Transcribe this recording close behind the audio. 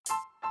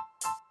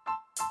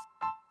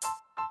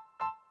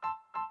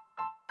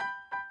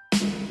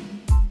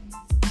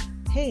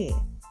Hey,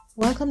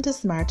 welcome to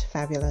Smart,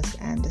 Fabulous,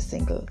 and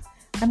Single.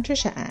 I'm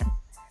Trisha Ann.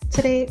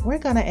 Today, we're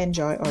gonna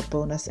enjoy our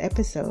bonus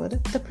episode,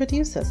 The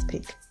Producer's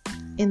Pick.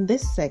 In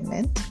this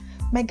segment,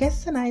 my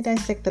guests and I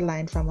dissect the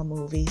line from a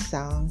movie,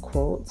 song,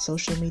 quote,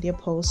 social media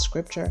post,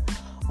 scripture,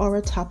 or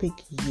a topic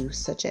you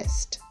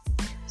suggest.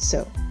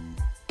 So,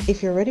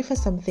 if you're ready for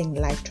something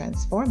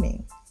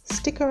life-transforming,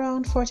 stick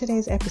around for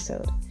today's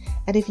episode.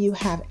 And if you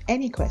have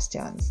any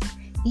questions,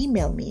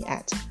 email me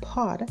at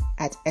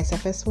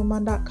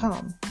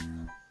pod@sfswoman.com.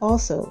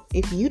 Also,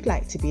 if you'd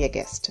like to be a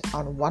guest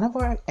on one of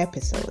our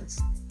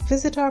episodes,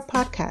 visit our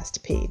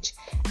podcast page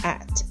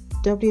at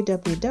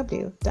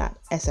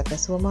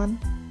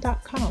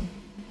www.sfswoman.com.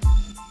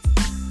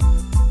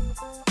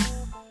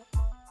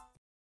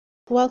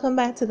 Welcome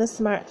back to the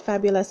Smart,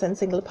 Fabulous, and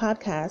Single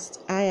podcast.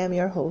 I am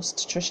your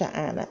host, Trisha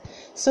Ann.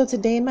 So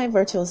today in my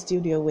virtual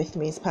studio with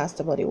me is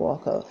Pastor Buddy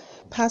Walker.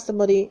 Pastor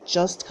Buddy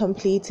just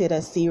completed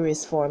a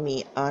series for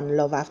me on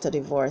love after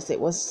divorce. It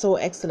was so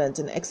excellent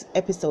in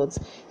episodes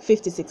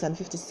 56 and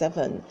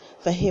 57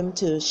 for him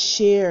to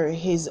share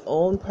his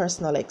own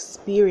personal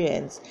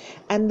experience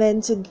and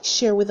then to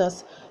share with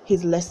us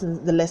his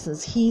lessons, the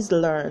lessons he's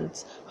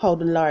learned, how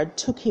the Lord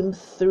took him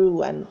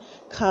through and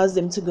caused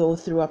him to go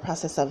through a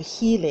process of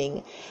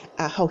healing,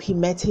 how he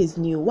met his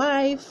new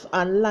wife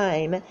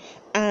online,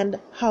 and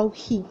how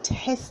he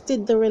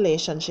tested the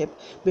relationship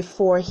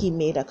before he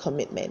made a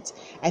commitment.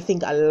 I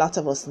think a lot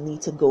of us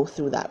need to go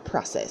through that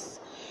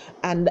process.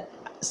 And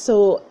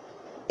so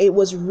it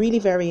was really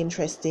very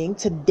interesting.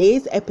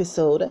 Today's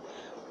episode,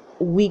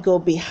 we go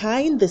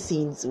behind the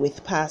scenes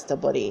with Pastor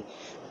Buddy,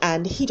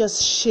 and he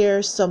just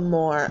shares some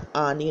more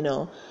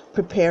on,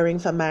 preparing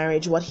for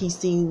marriage, what he's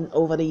seen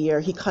over the year.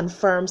 He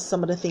confirms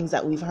some of the things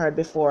that we've heard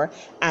before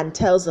and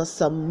tells us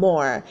some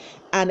more.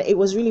 And it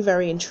was really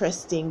very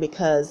interesting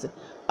because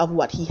of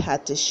what he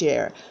had to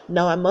share.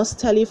 Now, I must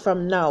tell you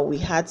from now, we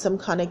had some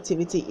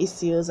connectivity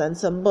issues and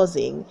some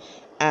buzzing,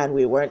 and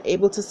we weren't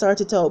able to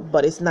sort it out,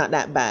 but it's not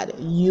that bad.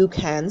 You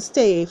can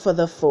stay for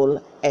the full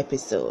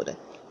episode.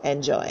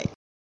 Enjoy.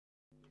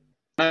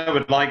 I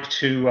would like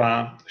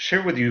to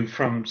share with you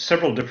from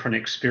several different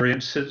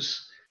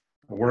experiences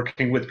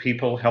working with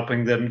people,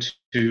 helping them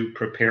to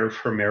prepare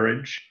for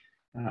marriage.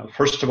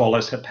 First of all,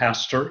 as a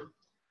pastor,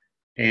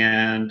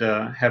 and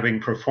having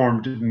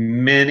performed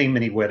many,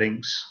 many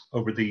weddings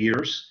over the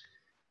years,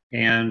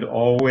 and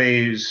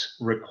always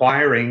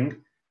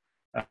requiring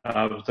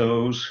of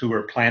those who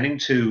are planning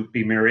to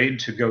be married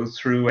to go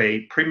through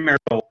a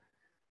premarital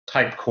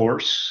type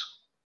course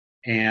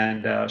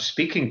and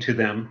speaking to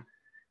them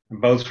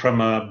both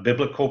from a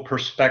biblical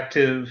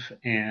perspective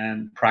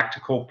and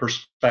practical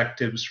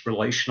perspectives,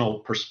 relational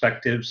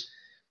perspectives,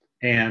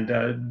 and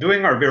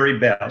doing our very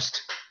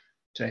best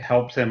to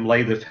help them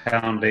lay the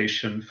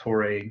foundation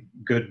for a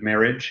good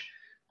marriage.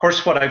 Of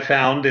course, what I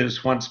found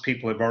is once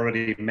people have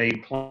already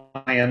made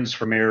plans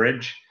for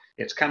marriage,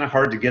 it's kind of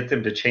hard to get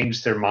them to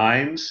change their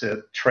minds.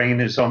 The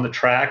train is on the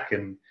track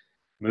and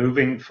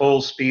moving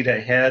full speed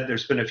ahead.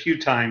 There's been a few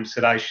times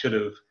that I should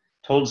have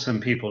told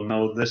some people,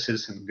 no, this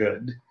isn't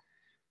good.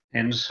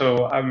 And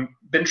so I've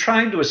been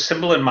trying to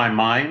assemble in my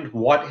mind,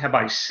 what have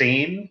I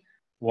seen?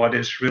 What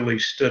has really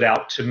stood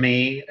out to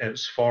me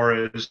as far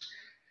as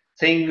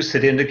things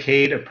that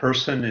indicate a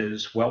person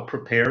is well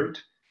prepared,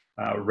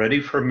 ready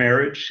for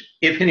marriage.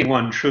 If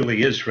anyone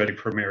truly is ready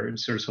for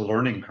marriage, there's a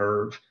learning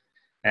curve,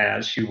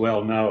 as you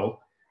well know.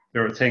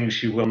 There are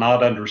things you will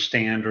not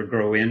understand or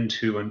grow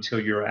into until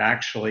you're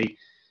actually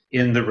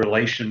in the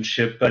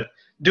relationship, but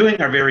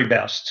doing our very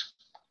best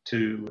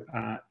to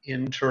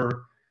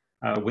enter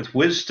with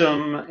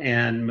wisdom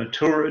and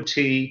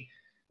maturity,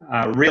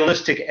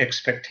 realistic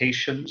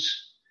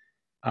expectations.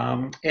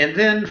 And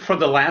then for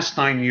the last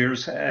 9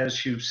 years,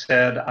 as you've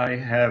said, I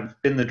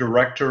have been the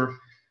director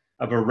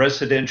of a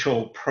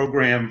residential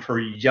program for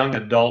young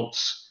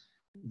adults.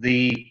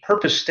 The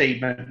purpose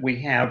statement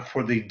we have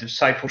for the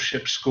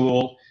discipleship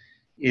school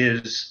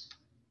is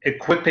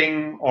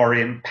equipping or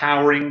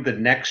empowering the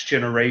next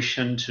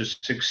generation to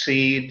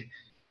succeed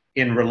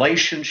in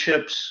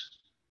relationships,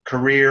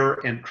 career,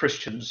 and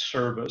Christian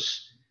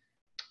service.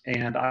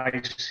 And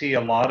I see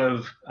a lot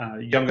of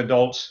young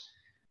adults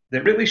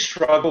that really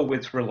struggle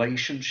with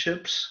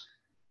relationships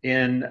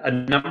in a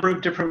number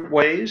of different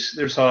ways.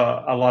 There's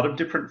a lot of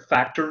different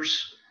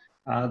factors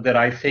that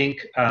I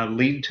think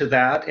lead to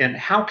that. And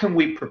how can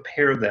we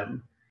prepare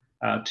them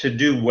to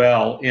do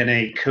well in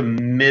a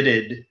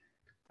committed,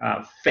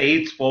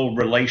 faithful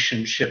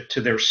relationship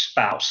to their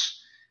spouse?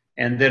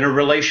 And then a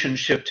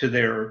relationship to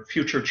their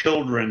future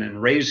children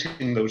and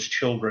raising those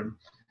children.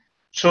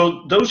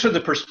 So those are the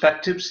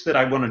perspectives that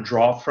I want to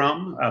draw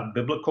from: a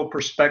biblical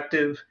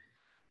perspective,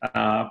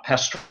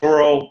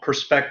 pastoral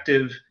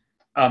perspective,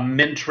 a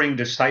mentoring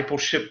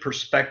discipleship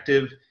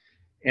perspective,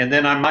 and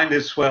then I might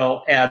as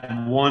well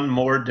add one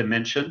more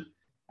dimension.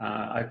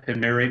 I've been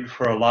married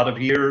for a lot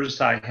of years.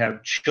 I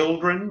have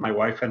children. My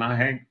wife and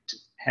I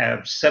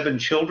have 7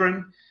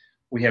 children.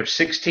 We have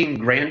 16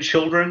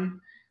 grandchildren.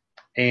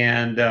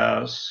 And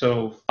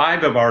so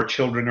 5 of our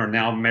children are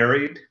now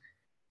married,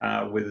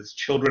 with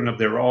children of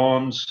their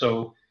own.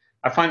 So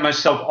I find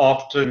myself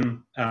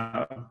often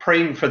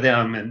praying for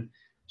them and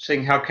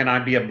saying, how can I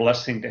be a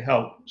blessing to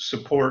help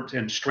support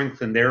and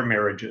strengthen their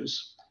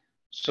marriages?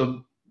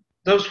 So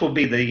those will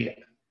be the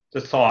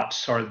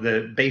thoughts, or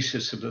the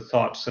basis of the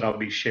thoughts that I'll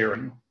be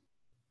sharing.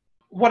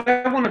 What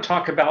I want to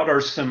talk about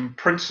are some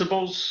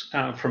principles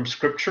from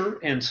Scripture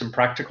and some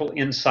practical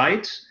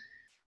insights.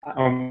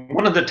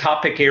 One of the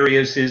topic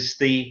areas is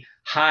the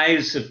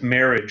highs of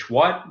marriage.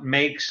 What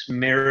makes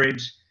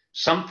marriage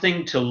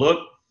something to look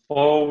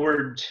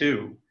forward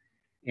to?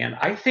 And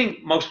I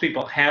think most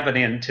people have an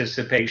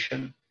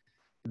anticipation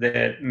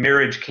that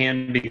marriage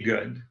can be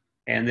good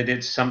and that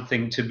it's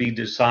something to be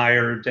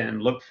desired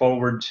and look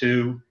forward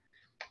to.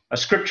 A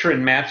scripture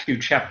in Matthew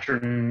chapter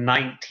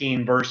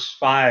 19, verse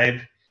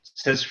 5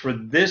 says, "For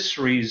this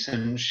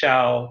reason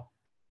shall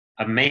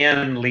a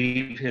man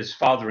leave his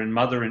father and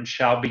mother and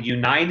shall be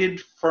united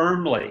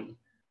firmly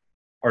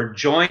or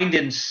joined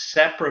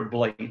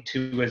inseparably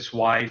to his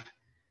wife,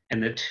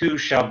 and the two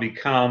shall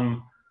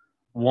become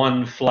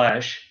one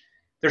flesh."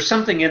 There's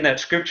something in that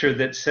scripture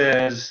that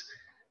says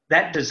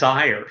that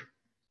desire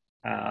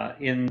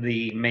in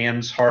the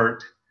man's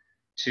heart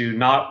to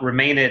not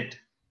remain at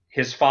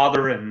his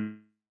father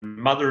and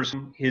mother's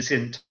his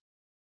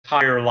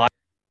entire life.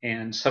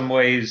 In some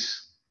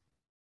ways,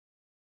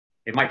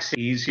 it might seem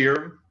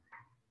easier.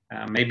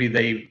 Maybe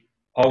they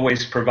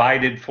always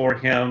provided for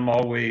him,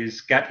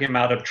 always got him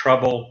out of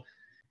trouble.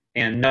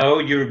 And no,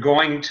 you're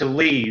going to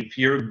leave.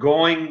 You're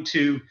going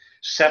to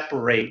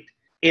separate.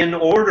 In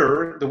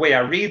order, the way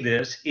I read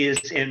this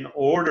is in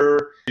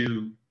order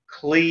to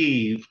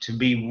cleave, to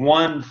be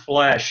one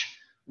flesh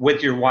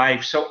with your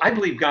wife. So I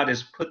believe God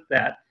has put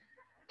that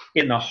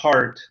in the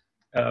heart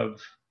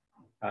of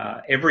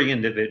every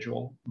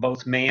individual,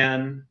 both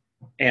man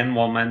and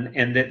woman,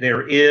 and that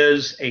there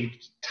is a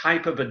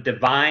type of a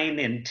divine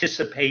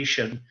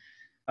anticipation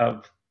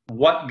of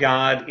what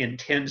God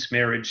intends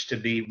marriage to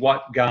be,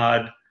 what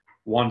God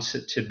wants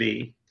it to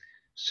be.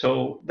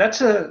 So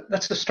that's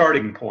a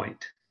starting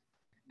point.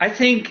 I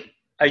think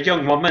a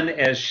young woman,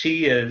 as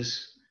she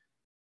is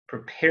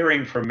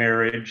preparing for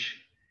marriage,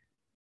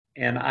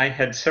 and I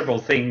had several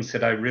things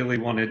that I really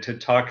wanted to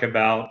talk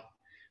about,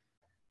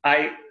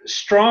 I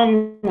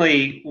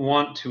strongly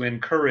want to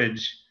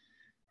encourage,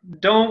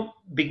 don't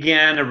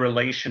begin a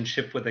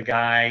relationship with a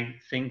guy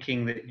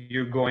thinking that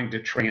you're going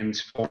to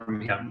transform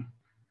him.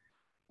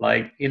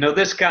 Like,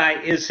 this guy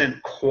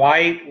isn't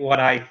quite what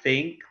I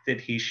think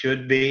that he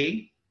should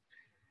be,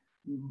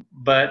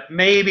 but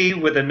maybe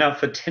with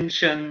enough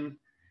attention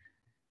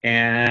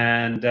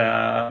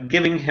and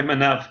giving him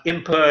enough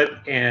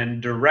input and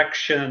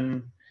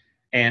direction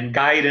and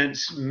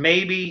guidance,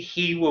 maybe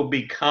he will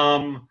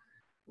become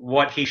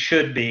what he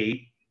should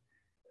be.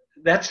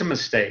 That's a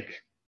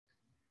mistake.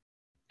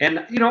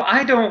 And,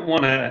 I don't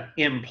want to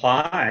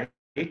imply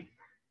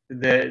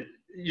that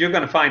you're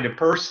going to find a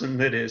person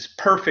that is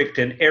perfect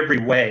in every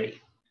way.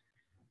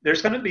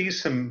 There's going to be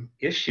some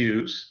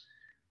issues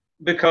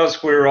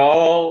because we're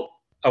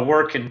all a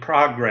work in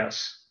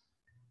progress.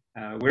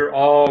 We're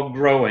all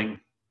growing.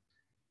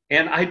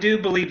 And I do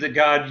believe that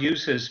God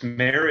uses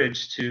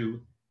marriage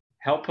to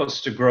help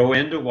us to grow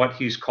into what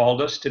he's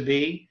called us to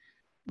be.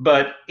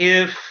 But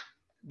if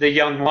the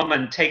young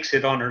woman takes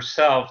it on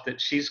herself that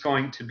she's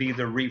going to be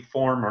the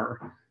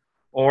reformer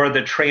or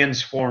the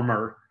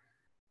transformer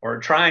or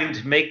trying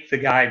to make the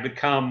guy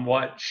become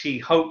what she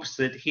hopes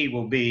that he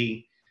will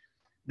be,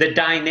 the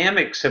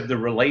dynamics of the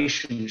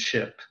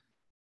relationship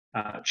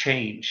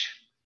change.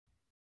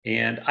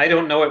 And I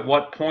don't know at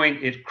what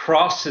point it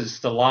crosses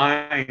the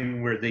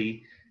line where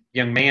the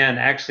young man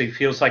actually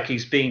feels like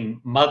he's being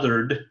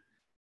mothered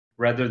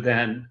rather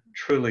than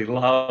truly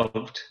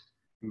loved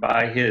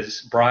by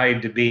his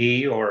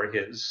bride-to-be or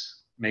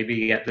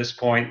maybe at this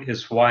point,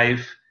 his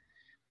wife.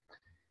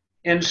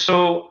 And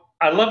so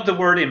I love the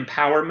word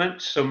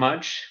empowerment so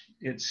much.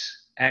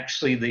 It's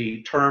actually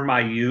the term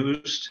I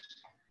used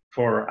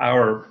for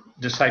our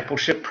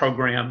discipleship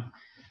program.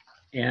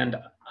 And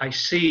I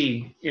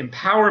see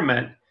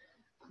empowerment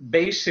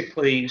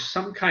basically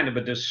some kind of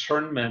a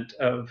discernment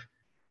of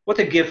what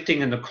the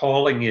gifting and the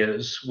calling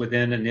is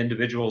within an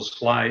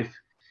individual's life.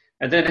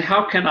 And then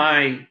how can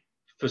I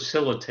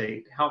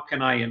facilitate? How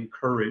can I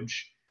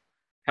encourage?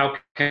 How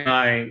can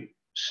I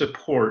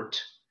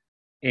support?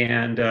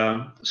 And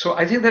so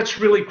I think that's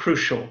really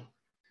crucial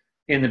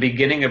in the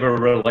beginning of a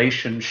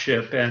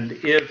relationship. And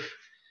if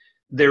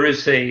there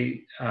is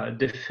a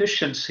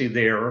deficiency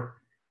there,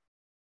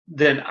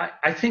 then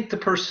I think the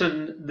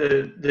person,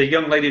 the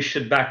young lady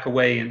should back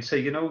away and say,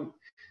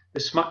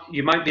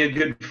 you might be a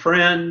good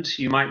friend,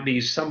 you might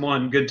be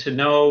someone good to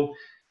know,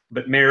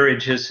 but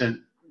marriage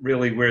isn't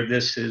really where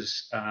this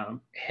is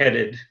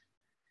headed.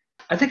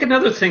 I think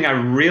another thing I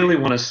really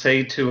want to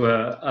say to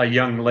a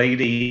young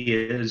lady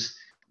is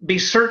be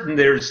certain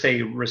there's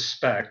a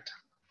respect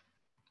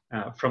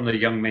from the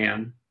young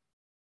man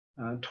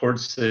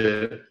towards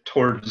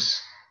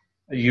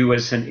you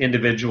as an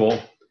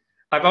individual.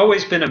 I've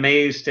always been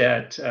amazed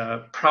at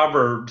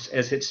Proverbs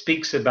as it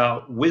speaks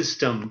about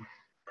wisdom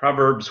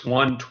Proverbs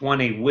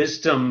 1:20,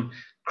 wisdom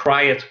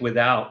crieth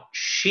without.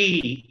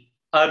 She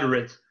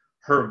uttereth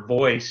her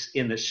voice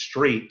in the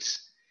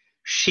streets.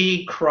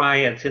 She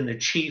crieth in the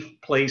chief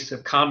place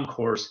of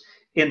concourse,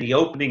 in the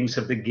openings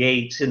of the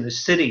gates, in the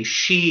city.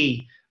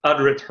 She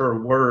uttereth her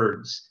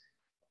words.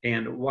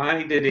 And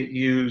why did it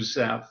use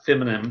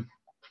feminine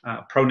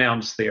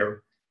pronouns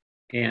there?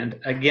 And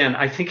again,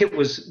 I think it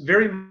was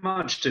very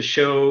much to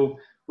show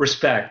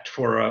respect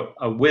for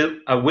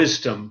a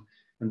wisdom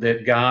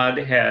that God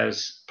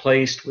has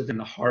placed within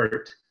the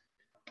heart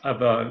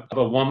of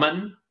a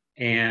woman.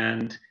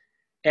 And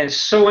it's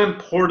so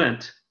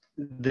important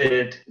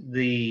that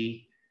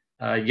the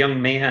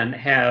young man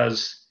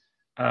has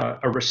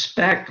a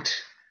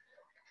respect,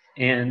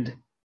 and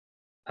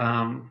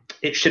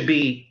it should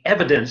be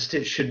evidenced,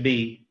 it should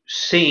be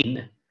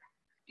seen.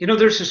 You know,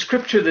 there's a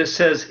scripture that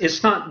says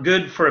it's not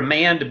good for a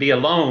man to be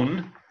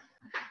alone.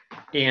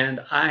 And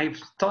I've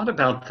thought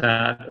about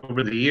that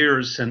over the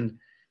years. And,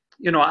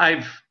 you know,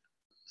 I've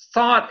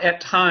thought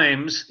at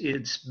times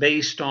it's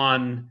based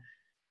on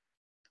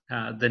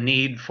the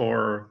need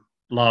for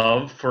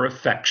love, for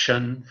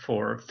affection,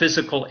 for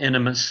physical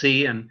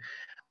intimacy. And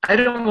I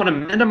don't want to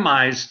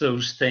minimize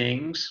those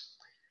things,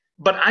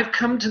 but I've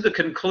come to the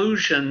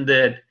conclusion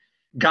that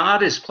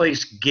God has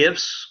placed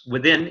gifts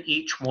within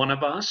each one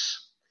of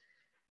us,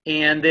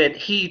 and that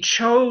he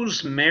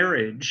chose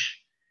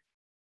marriage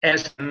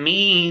as a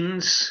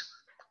means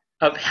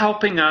of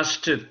helping us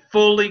to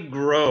fully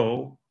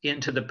grow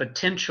into the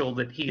potential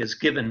that he has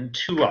given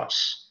to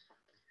us.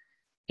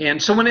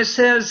 And so when it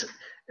says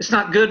it's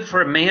not good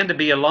for a man to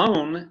be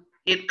alone,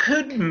 it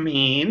could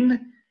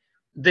mean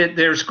that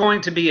there's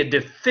going to be a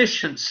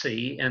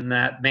deficiency in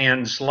that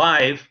man's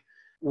life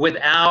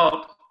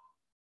without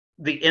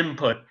the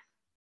input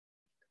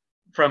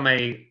from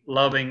a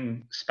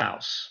loving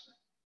spouse.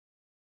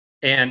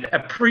 And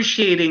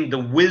appreciating the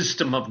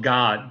wisdom of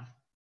God,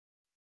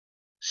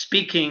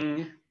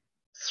 speaking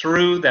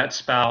through that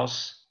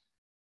spouse,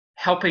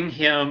 helping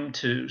him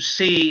to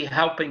see,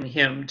 helping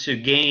him to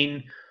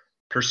gain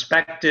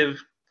perspective.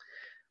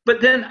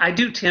 But then I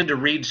do tend to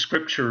read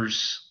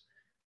scriptures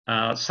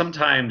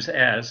sometimes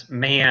as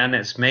man,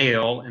 as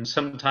male, and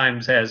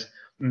sometimes as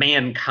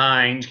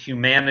mankind,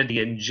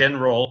 humanity in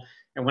general.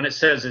 And when it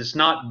says it's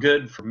not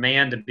good for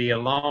man to be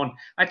alone,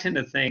 I tend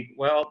to think,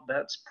 well,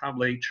 that's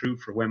probably true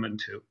for women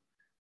too.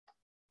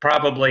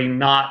 Probably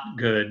not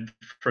good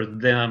for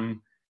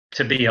them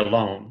to be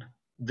alone.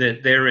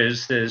 That there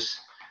is this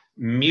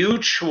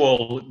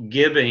mutual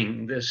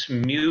giving, this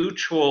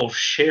mutual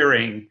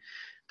sharing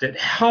that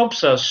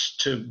helps us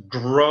to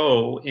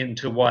grow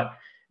into what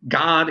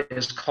God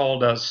has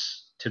called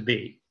us to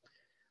be.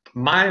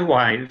 My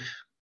wife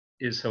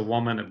is a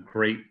woman of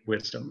great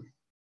wisdom.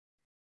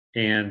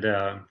 And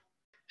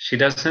she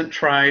doesn't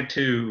try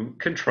to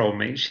control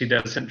me. She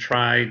doesn't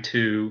try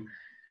to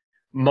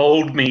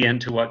mold me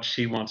into what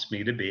she wants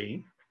me to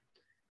be.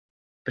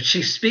 But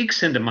she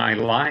speaks into my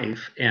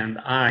life, and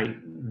I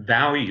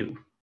value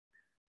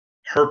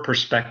her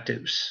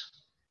perspectives,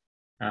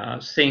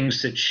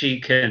 things that she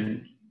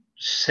can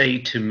say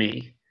to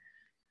me.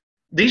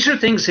 These are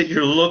things that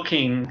you're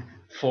looking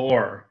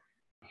for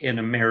in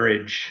a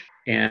marriage,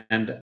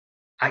 and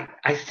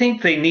I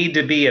think they need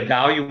to be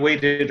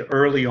evaluated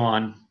early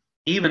on,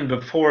 even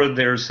before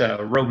there's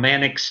a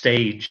romantic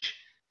stage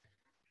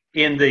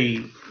in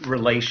the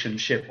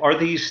relationship. Are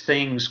these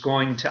things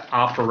going to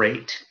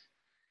operate?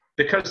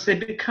 Because they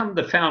become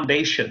the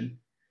foundation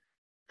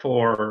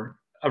for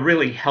a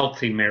really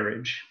healthy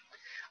marriage.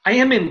 I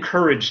am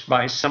encouraged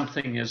by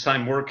something as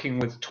I'm working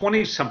with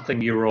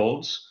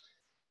 20-something-year-olds.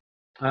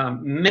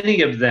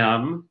 Many of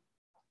them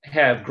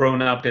have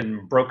grown up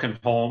in broken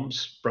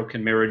homes,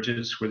 broken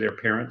marriages where their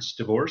parents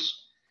divorced.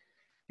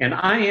 And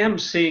I am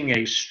seeing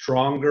a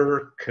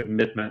stronger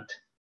commitment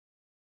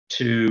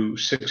to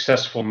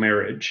successful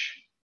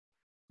marriage.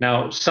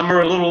 Now, some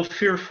are a little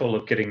fearful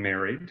of getting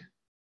married,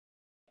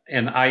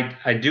 and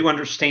I do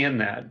understand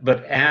that.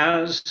 But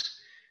as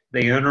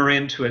they enter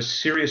into a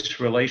serious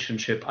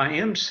relationship, I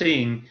am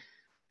seeing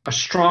a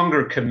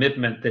stronger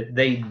commitment that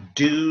they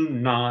do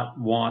not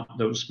want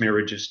those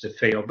marriages to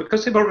fail,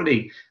 because they've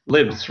already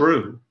lived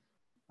through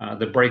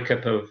the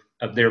breakup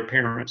of their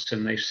parents,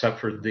 and they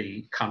suffered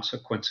the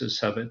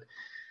consequences of it.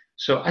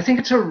 So I think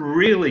it's a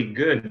really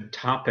good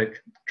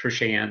topic,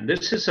 Tricia Ann.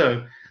 This is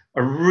a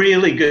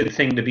really good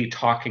thing to be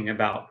talking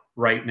about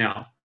right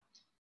now.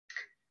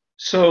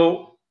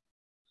 So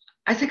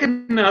I think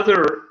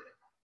another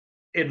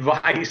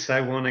advice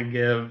I want to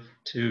give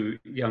to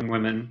young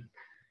women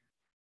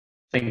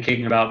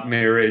thinking about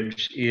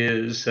marriage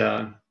is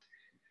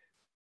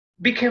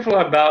be careful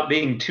about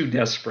being too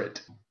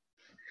desperate.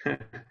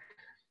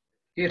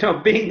 You know,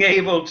 being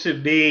able to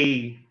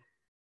be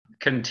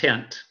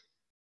content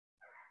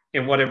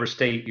in whatever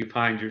state you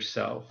find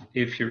yourself.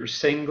 If you're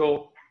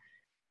single,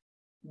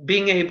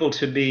 being able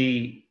to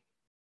be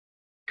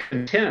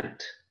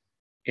content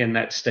in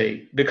that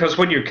state. Because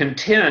when you're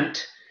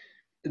content,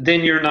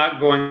 then you're not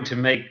going to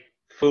make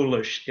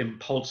foolish,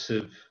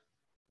 impulsive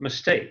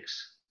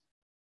mistakes.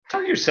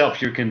 Tell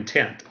yourself you're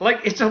content. Like,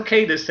 it's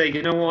okay to say,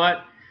 you know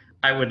what?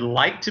 I would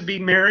like to be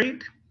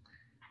married,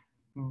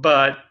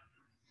 but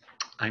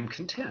I'm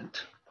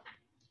content.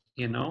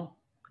 You know,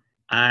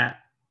 I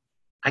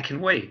I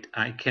can wait.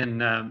 I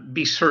can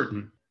be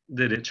certain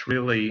that it's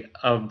really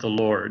of the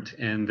Lord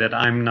and that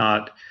I'm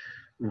not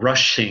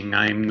rushing.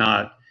 I'm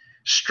not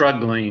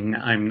struggling.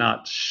 I'm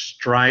not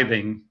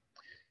striving.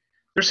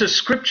 There's a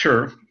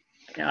scripture,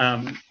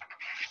 um,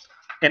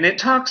 and it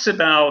talks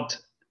about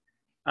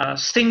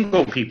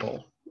single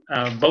people,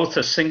 both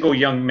a single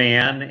young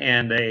man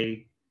and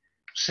a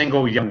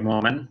single young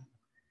woman.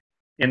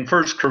 In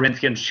 1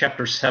 Corinthians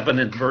chapter 7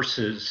 and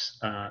verses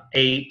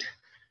 8,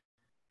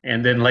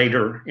 and then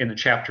later in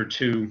chapter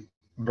 2,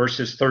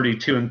 verses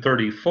 32 and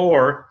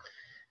 34,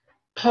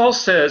 Paul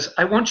says,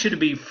 I want you to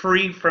be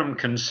free from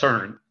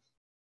concern.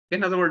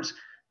 In other words,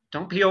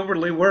 don't be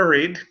overly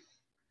worried.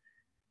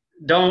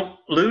 Don't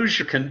lose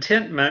your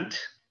contentment.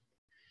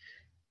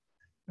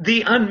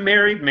 The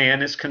unmarried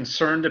man is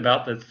concerned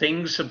about the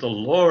things of the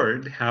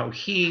Lord, how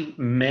he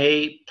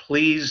may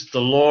please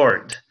the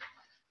Lord.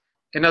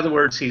 In other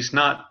words, he's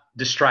not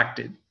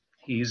distracted.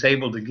 He's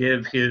able to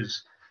give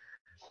his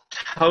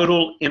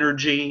total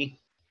energy,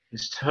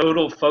 his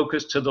total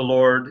focus to the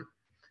Lord.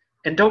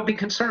 And don't be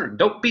concerned.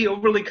 Don't be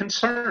overly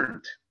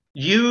concerned.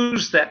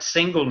 Use that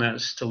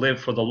singleness to live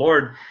for the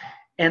Lord.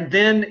 And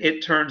then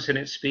it turns and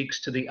it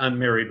speaks to the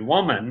unmarried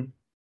woman,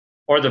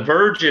 or the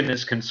virgin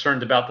is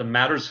concerned about the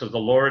matters of the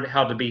Lord,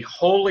 how to be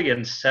holy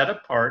and set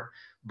apart,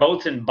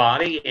 both in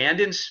body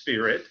and in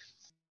spirit.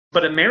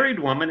 But a married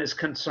woman is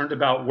concerned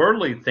about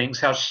worldly things,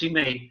 how she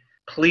may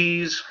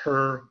please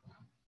her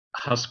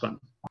husband.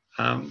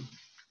 I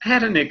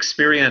had an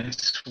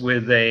experience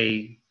with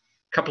a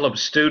couple of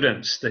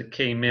students that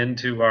came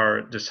into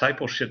our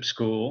discipleship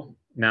school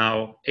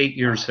now 8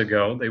 years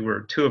ago. They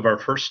were two of our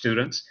first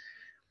students.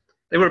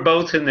 They were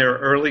both in their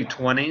early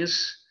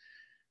 20s.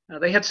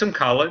 They had some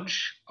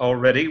college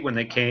already when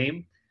they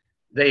came.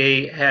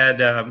 They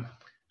had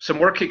some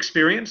work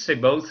experience. They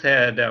both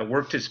had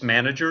worked as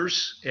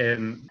managers,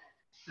 and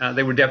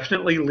they were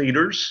definitely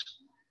leaders.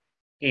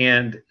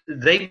 And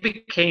they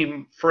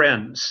became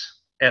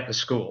friends at the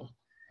school.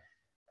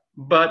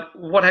 But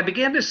what I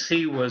began to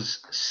see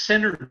was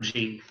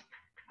synergy,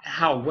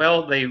 how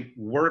well they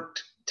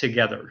worked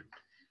together.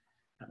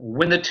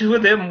 When the two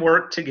of them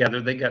worked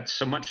together, they got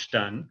so much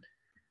done.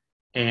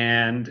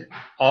 And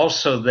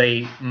also,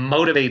 they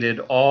motivated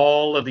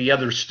all of the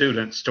other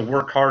students to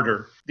work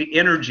harder, the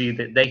energy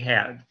that they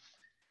had.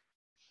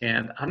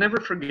 And I'll never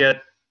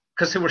forget,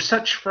 because they were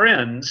such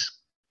friends,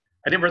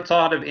 I never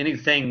thought of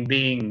anything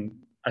being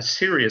a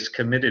serious,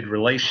 committed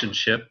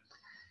relationship.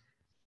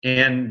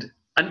 And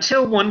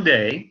until one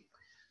day,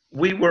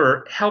 we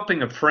were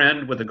helping a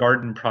friend with a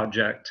garden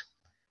project,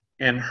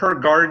 and her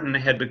garden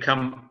had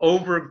become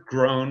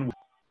overgrown.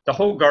 The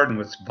whole garden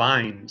was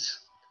vines.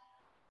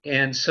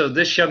 And so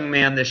this young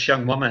man, this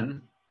young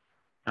woman,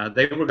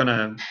 they were going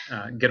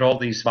to get all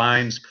these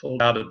vines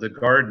pulled out of the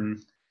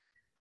garden.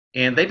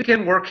 And they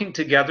began working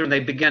together, and they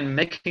began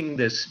making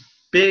this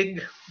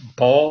big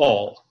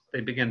ball.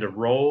 They began to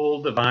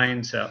roll the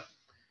vines up,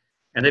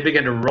 and they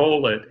began to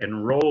roll it,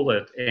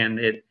 and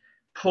it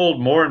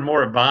pulled more and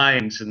more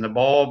vines, and the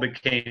ball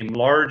became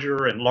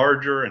larger and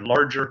larger and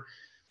larger.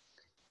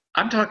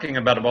 I'm talking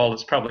about a ball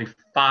that's probably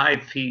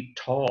 5 feet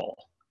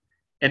tall.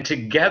 And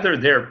together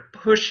they're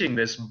pushing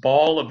this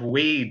ball of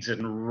weeds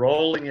and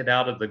rolling it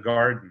out of the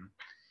garden.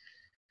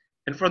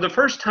 And for the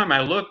first time I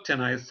looked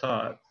and I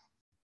thought,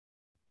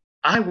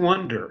 I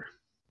wonder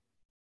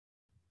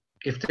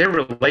if their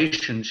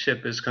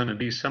relationship is going to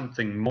be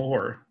something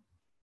more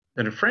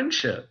than a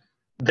friendship.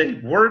 They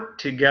work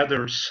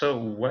together so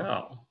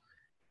well.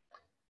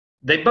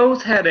 They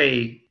both had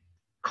a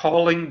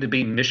calling to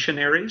be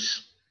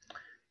missionaries.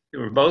 They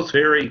were both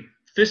very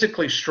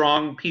physically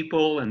strong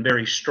people and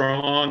very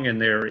strong in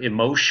their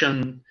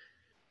emotion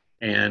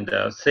and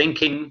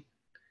thinking.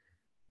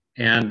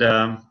 And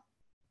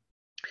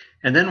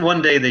then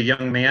one day the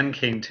young man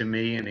came to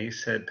me and he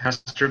said,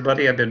 Pastor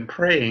Buddy, I've been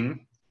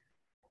praying,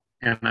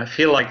 and I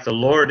feel like the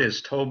Lord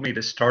has told me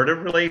to start a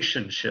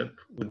relationship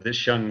with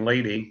this young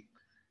lady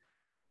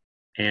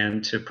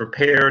and to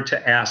prepare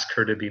to ask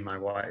her to be my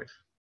wife.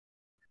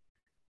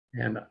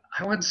 And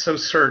I wasn't so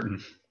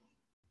certain.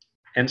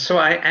 And so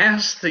I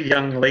asked the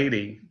young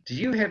lady, do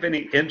you have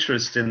any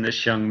interest in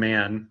this young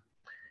man?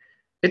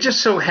 It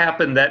just so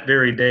happened that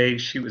very day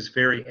she was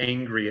very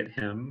angry at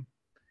him.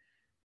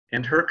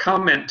 And her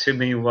comment to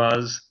me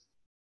was,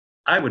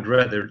 I would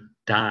rather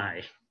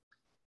die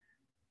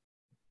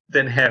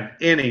than have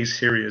any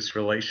serious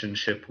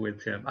relationship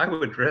with him. I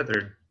would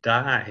rather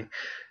die.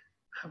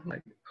 I'm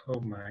like, oh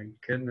my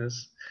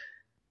goodness.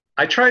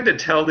 I tried to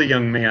tell the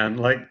young man,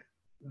 like,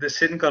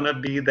 this isn't going to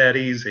be that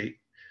easy.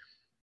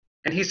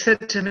 And he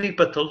said to me,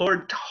 but the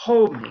Lord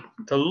told me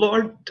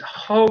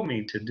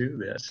to do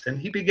this. And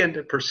he began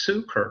to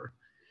pursue her.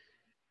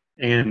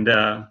 And,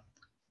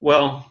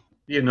 well,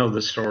 you know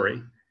the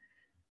story.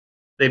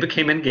 They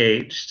became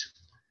engaged.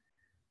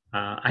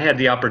 I had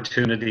the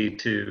opportunity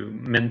to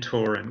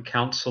mentor and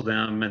counsel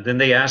them, and then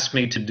they asked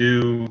me to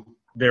do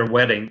their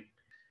wedding,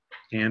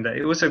 and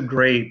it was a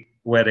great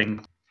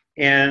wedding.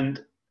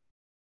 And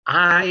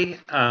I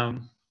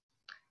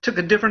took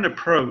a different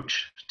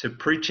approach to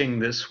preaching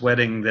this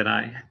wedding than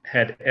I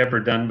had ever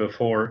done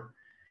before.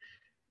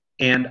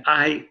 And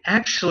I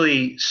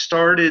actually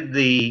started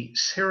the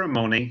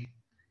ceremony,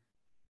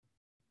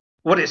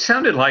 what it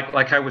sounded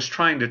like I was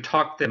trying to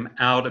talk them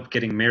out of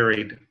getting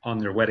married on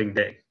their wedding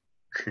day.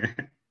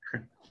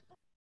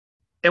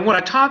 And what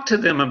I talked to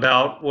them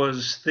about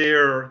was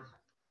their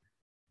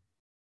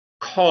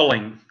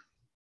calling,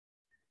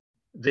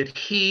 that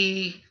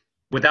he,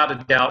 without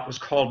a doubt, was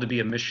called to be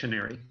a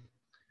missionary.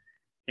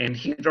 And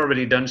he had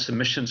already done some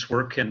missions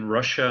work in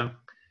Russia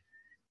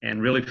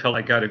and really felt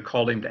like God had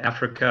called him to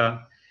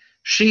Africa.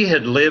 She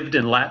had lived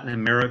in Latin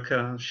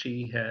America.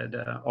 She had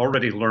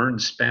already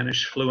learned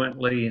Spanish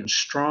fluently and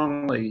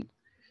strongly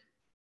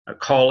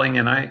calling.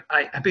 And I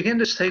began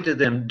to say to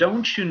them,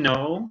 don't you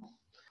know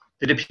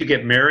that if you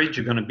get married,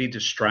 you're going to be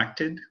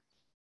distracted?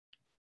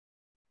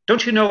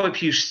 Don't you know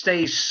if you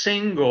stay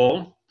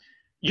single,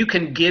 you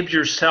can give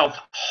yourself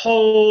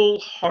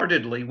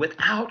wholeheartedly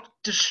without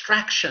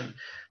distraction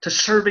to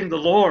serving the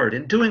Lord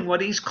and doing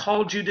what he's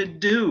called you to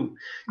do?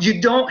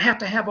 You don't have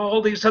to have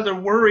all these other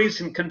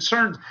worries and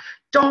concerns.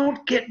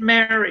 Don't get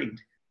married.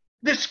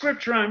 This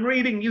scripture I'm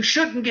reading, you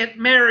shouldn't get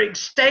married.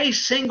 Stay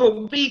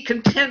single. Be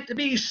content to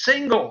be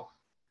single.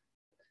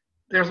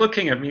 They're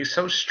looking at me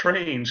so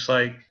strange,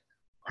 like,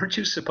 aren't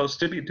you supposed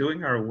to be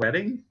doing our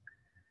wedding?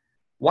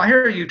 Why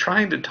are you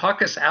trying to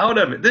talk us out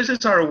of it? This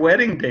is our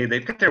wedding day.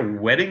 They've got their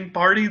wedding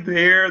party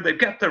there. They've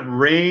got the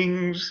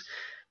rings.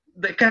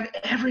 They've got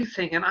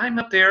everything. And I'm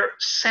up there.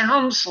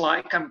 Sounds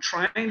like I'm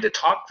trying to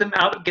talk them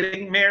out of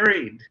getting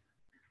married.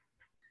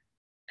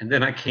 And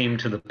then I came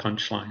to the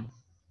punchline.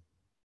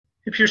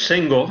 If you're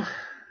single,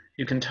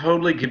 you can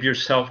totally give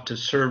yourself to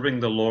serving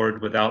the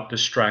Lord without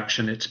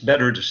distraction. It's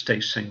better to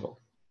stay single.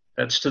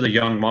 That's to the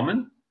young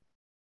woman.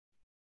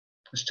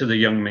 That's to the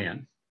young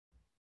man.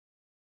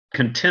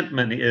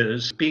 Contentment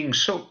is being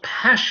so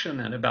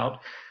passionate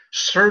about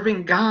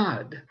serving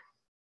God.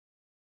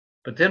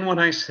 But then when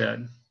I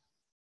said,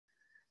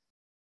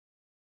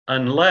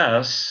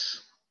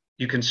 unless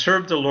you can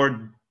serve the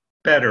Lord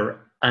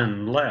better,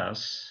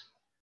 unless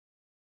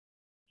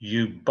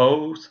you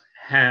both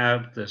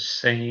have the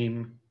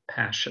same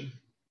passion.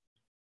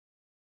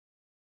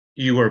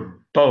 You are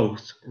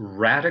both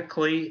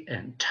radically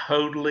and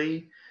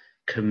totally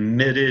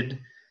committed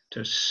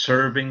to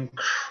serving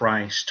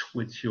Christ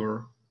with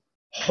your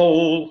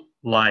whole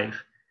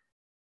life.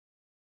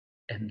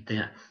 And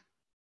then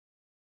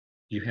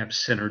you have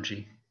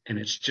synergy. And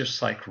it's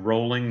just like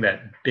rolling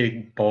that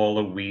big ball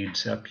of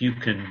weeds up. You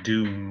can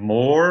do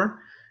more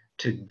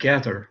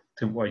together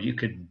than what you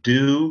could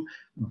do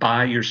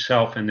by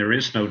yourself. And there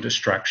is no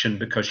distraction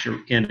because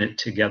you're in it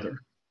together.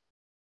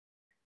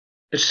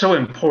 It's so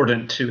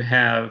important to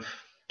have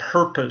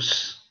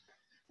purpose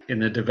in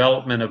the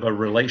development of a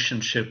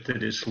relationship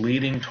that is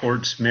leading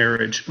towards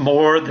marriage,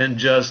 more than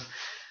just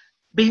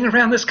being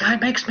around this guy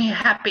makes me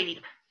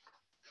happy.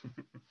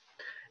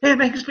 It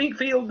makes me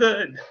feel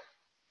good.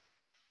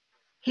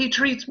 He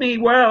treats me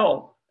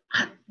well.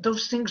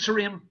 Those things are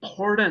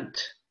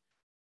important.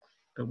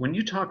 But when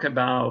you talk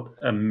about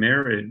a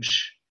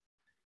marriage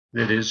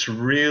that is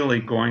really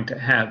going to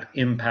have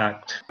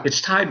impact,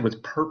 it's tied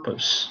with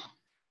purpose.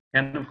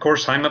 And of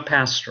course, I'm a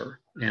pastor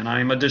and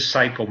I'm a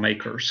disciple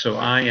maker, so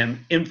I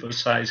am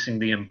emphasizing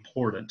the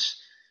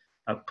importance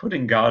of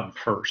putting God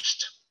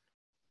first.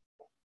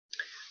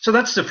 So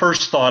that's the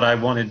first thought I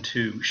wanted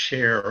to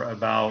share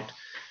about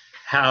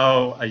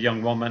how a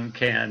young woman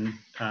can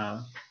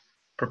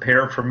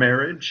prepare for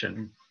marriage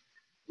and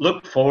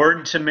look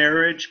forward to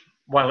marriage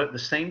while at the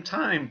same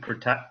time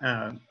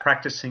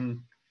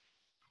practicing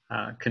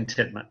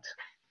contentment.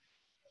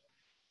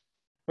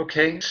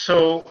 Okay,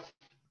 so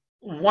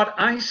what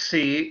I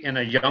see in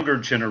a younger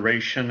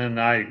generation, and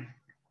I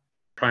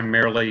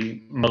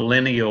primarily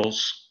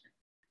millennials,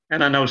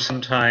 and I know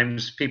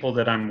sometimes people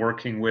that I'm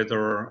working with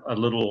are a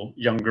little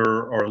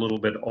younger or a little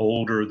bit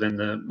older than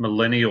the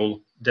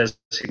millennial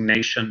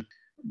designation,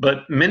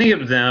 but many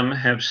of them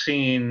have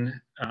seen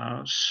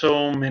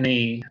so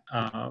many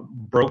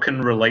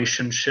broken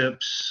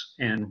relationships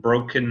and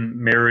broken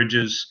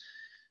marriages.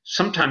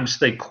 Sometimes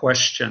they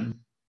question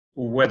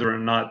whether or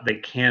not they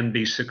can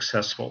be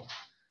successful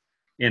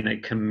in a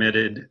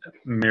committed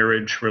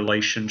marriage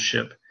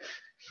relationship.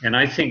 And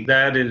I think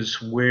that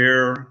is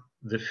where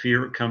the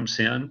fear comes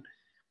in.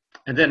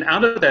 And then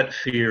out of that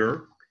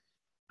fear,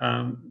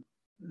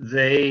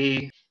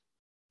 they,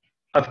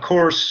 of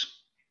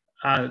course,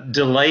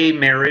 delay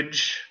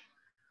marriage,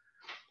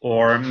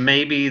 or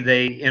maybe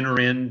they enter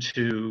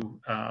into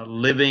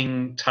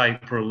living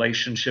type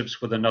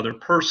relationships with another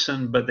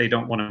person, but they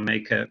don't want to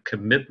make a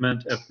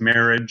commitment of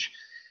marriage.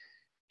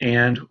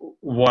 And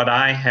what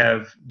I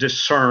have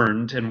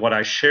discerned and what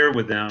I share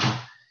with them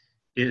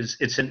is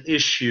it's an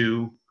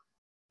issue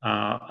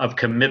of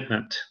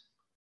commitment.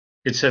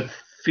 It's a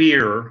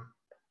fear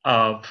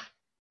of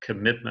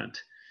commitment.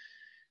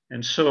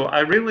 And so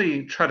I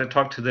really try to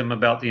talk to them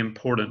about the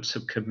importance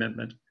of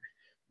commitment,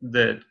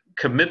 that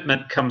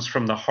commitment comes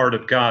from the heart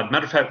of God.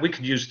 Matter of fact, we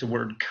could use the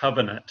word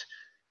covenant.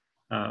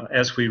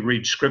 As we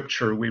read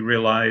scripture, we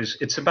realize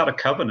it's about a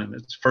covenant.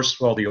 It's first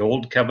of all the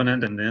old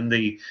covenant and then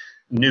the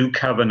new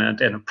covenant,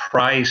 and a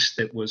price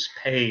that was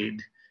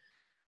paid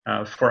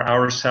for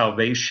our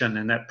salvation.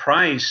 And that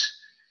price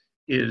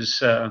is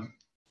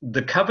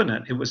the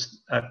covenant. It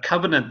was a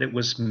covenant that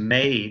was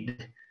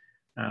made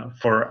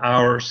for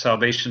our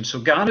salvation. So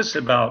God is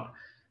about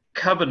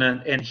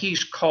covenant, and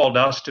He's called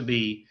us to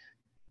be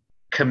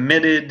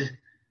committed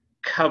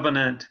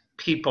covenant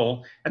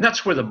people. And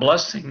that's where the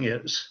blessing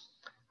is.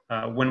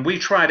 When we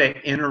try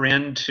to enter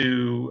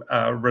into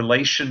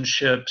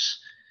relationships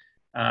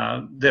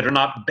that are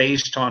not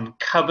based on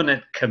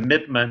covenant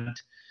commitment,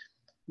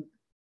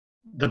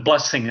 the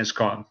blessing is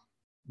gone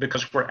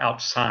because we're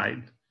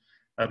outside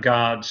of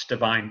God's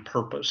divine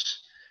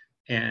purpose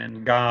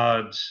and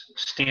God's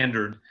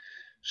standard.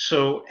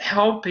 So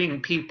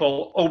helping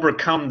people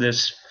overcome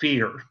this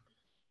fear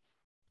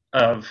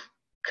of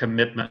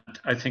commitment,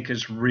 I think,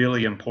 is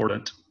really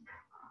important.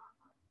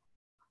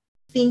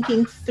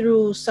 Thinking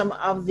through some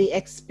of the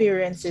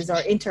experiences or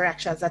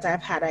interactions that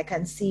I've had, I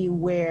can see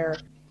where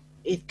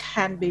it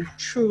can be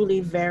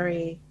truly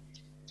very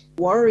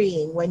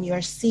worrying when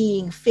you're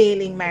seeing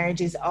failing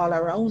marriages all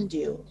around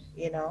you,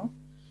 you know.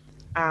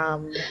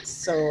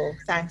 So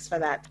thanks for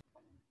that.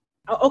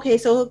 Okay,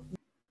 so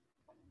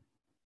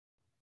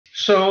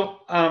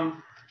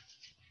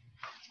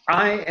I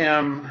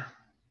am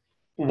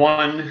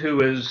one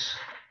who is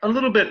a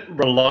little bit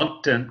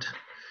reluctant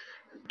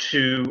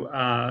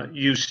to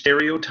use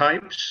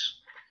stereotypes,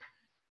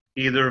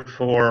 either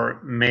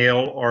for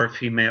male or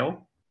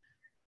female,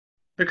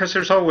 because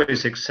there's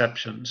always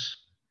exceptions.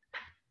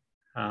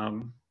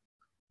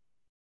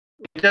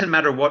 It doesn't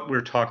matter what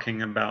we're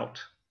talking about.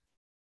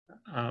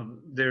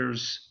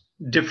 There's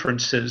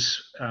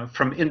differences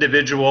from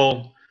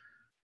individual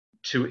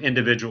to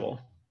individual.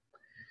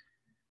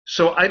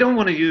 So I don't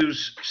want to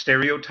use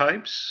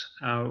stereotypes.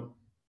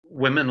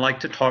 Women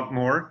like to talk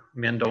more.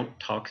 Men don't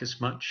talk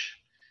as much.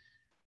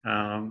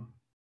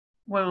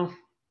 Well,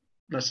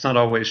 that's not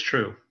always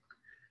true.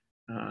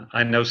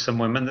 I know some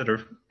women that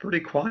are pretty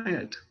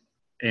quiet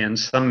and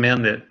some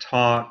men that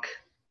talk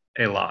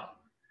a lot.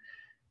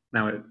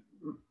 Now, it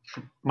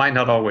might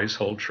not always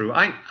hold true.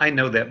 I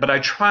know that, but I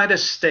try to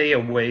stay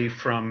away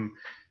from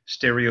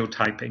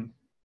stereotyping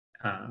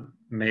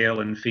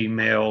male and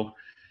female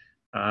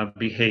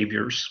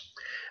behaviors.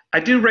 I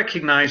do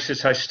recognize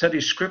as I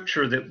study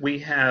scripture that we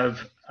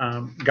have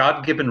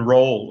God-given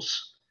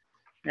roles.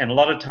 And a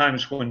lot of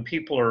times when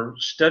people are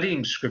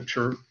studying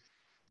scripture,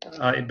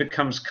 it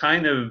becomes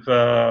kind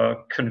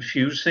of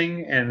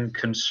confusing and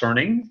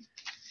concerning.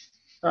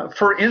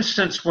 For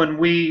instance, when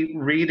we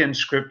read in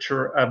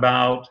scripture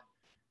about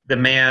the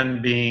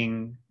man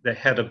being the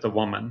head of the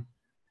woman,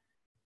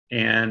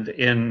 and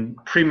in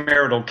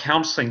premarital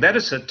counseling, that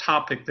is a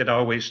topic that I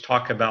always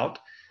talk about.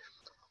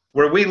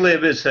 Where we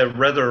live is a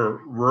rather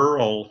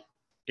rural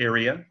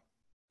area,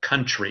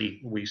 country,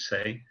 we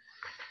say.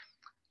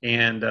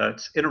 And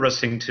it's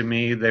interesting to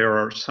me, there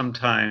are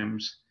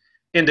sometimes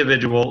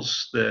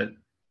individuals that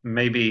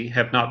maybe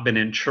have not been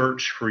in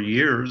church for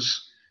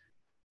years.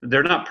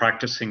 They're not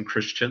practicing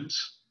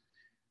Christians,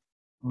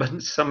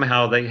 but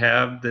somehow they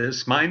have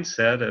this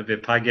mindset of,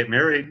 if I get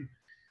married,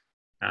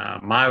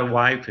 my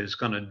wife is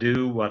going to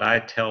do what I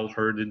tell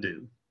her to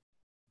do.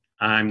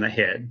 I'm the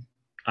head.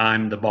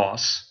 I'm the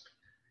boss.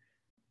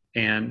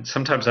 And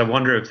sometimes I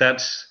wonder if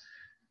that's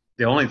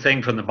the only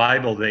thing from the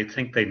Bible they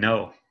think they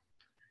know.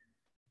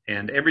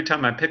 And every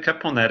time I pick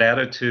up on that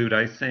attitude,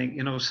 I think,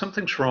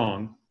 something's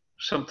wrong.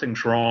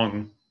 Something's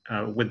wrong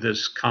with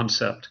this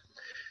concept.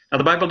 Now,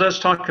 the Bible does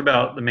talk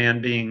about the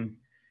man being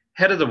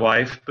head of the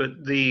wife,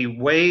 but the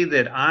way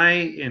that I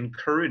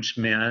encourage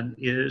men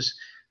is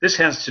this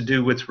has to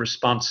do with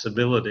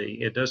responsibility.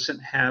 It doesn't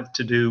have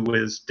to do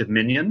with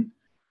dominion.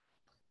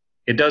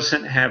 It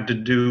doesn't have to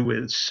do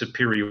with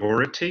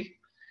superiority.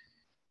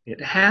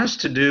 It has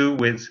to do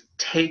with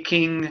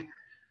taking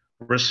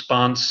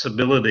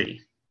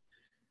responsibility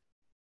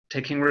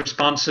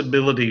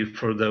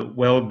for the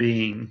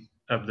well-being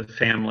of the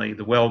family,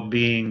 the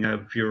well-being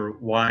of your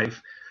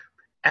wife.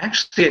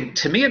 Actually,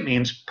 to me, it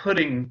means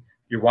putting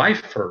your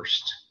wife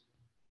first,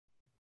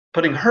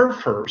 putting her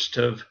first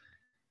of,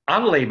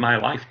 I'll lay my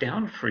life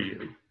down for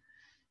you.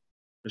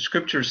 The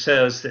scripture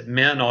says that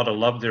men ought to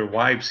love their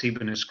wives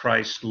even as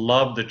Christ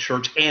loved the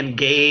church and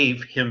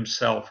gave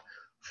himself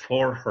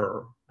for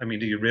her. I mean,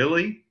 do you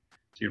really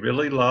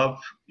love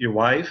your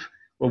wife?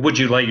 Or would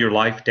you lay your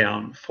life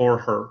down for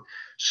her?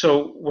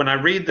 So when I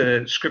read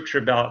the scripture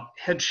about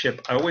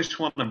headship, I always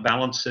want to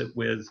balance it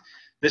with,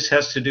 this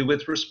has to do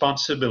with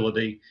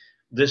responsibility.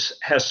 This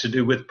has to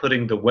do with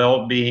putting the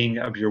well-being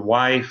of your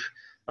wife,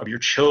 of your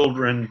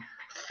children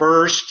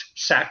first,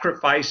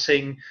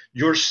 sacrificing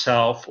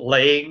yourself,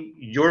 laying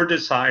your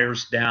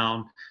desires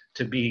down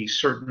to be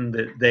certain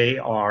that they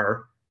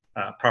are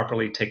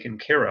properly taken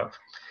care of.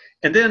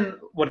 And then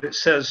what it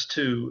says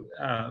to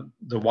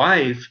the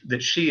wife,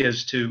 that she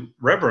is to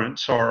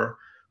reverence or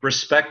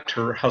respect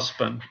her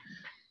husband.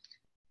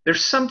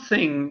 There's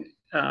something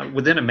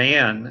within a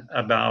man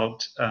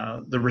about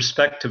the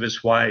respect of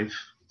his wife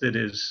that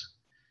is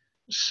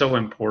so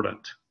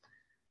important.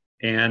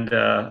 And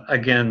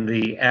again,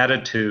 the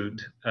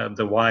attitude of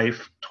the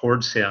wife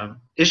towards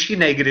him. Is she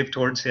negative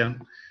towards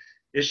him?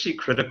 Is she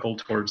critical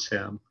towards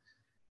him?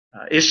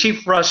 Is she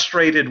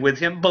frustrated with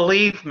him?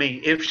 Believe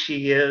me, if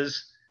she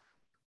is,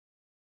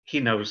 he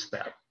knows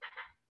that.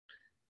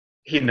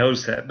 He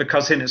knows that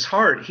because in his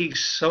heart, he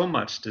so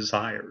much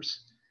desires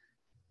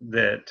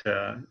that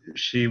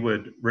she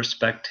would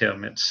respect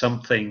him. It's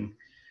something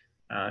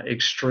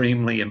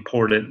extremely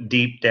important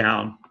deep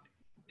down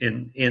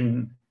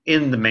in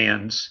the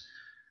man's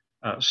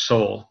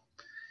soul.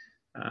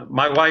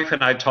 My wife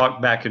and I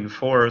talk back and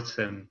forth,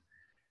 and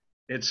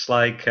it's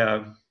like,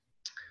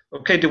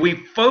 okay, do we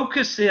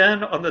focus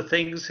in on the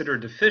things that are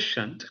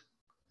deficient?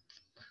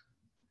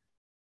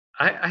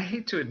 I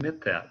hate to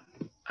admit that.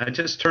 I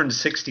just turned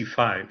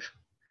 65,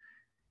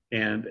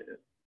 and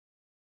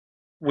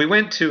we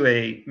went to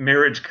a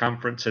marriage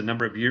conference a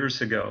number of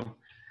years ago,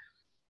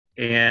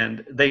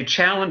 and they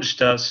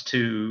challenged us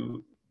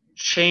to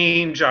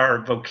change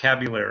our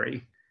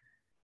vocabulary,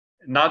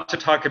 not to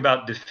talk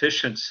about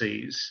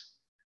deficiencies,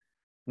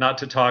 not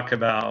to talk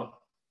about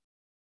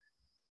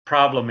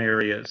problem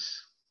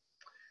areas,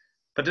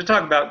 but to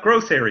talk about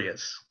growth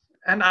areas.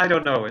 And I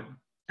don't know, it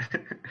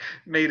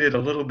made it a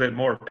little bit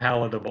more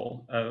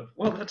palatable.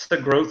 Well, that's the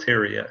growth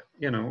area,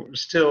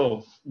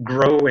 still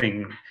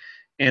growing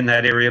in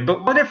that area.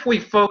 But what if we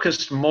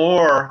focused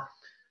more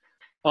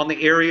on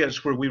the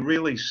areas where we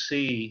really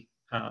see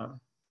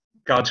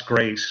God's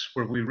grace,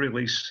 where we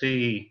really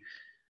see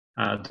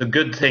the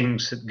good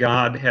things that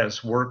God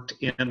has worked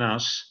in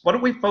us? Why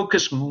don't we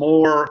focus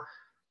more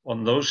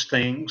on those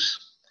things,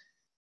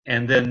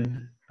 and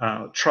then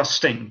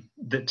trusting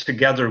that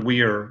together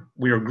we are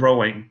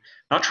growing,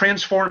 not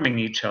transforming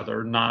each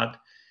other, not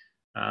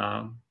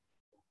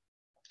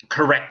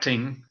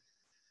correcting.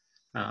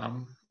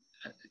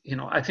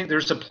 I think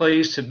there's a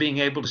place to being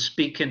able to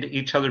speak into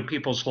each other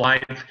people's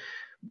life,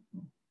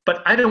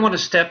 but I don't want to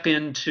step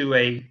into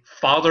a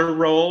father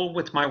role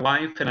with my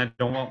wife, and I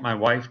don't want my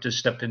wife to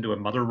step into a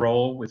mother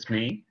role with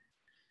me.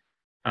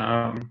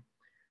 I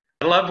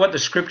love what the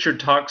scripture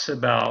talks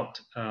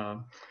about,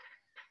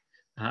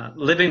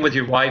 living with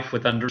your wife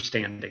with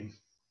understanding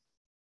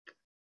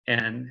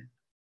and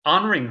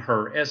honoring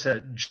her as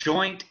a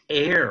joint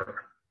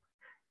heir.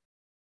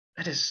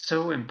 That is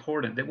so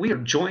important, that we are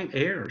joint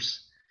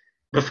heirs.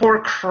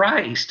 Before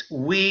Christ,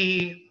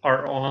 we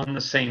are on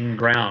the same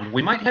ground.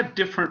 We might have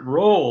different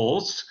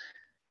roles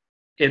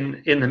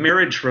in the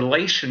marriage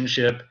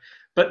relationship,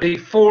 but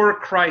before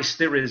Christ,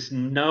 there is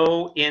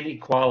no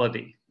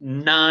inequality,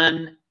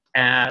 none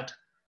at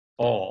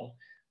all.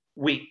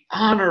 We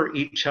honor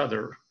each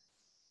other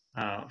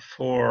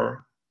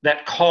for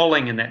that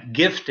calling and that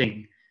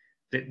gifting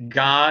that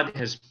God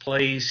has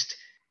placed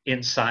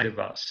inside of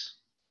us.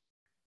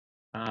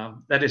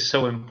 That is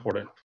so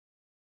important.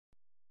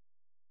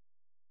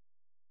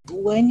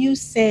 When you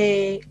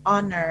say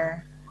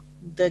honor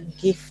the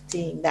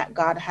gifting that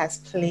God has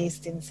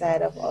placed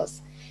inside of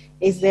us,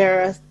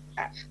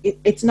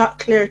 it's not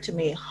clear to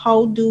me.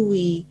 How do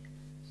we,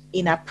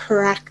 in a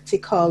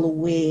practical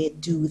way,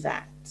 do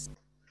that?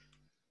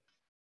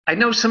 I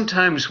know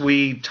sometimes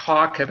we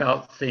talk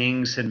about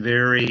things in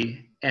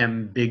very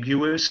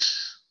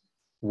ambiguous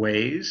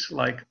ways,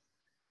 like,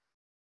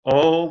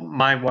 oh,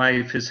 my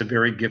wife is a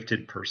very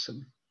gifted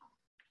person.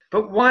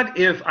 But what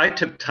if I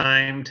took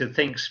time to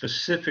think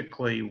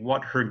specifically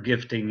what her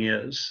gifting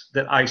is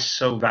that I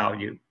so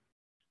value,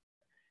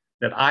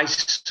 that I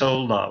so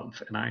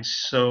love, and I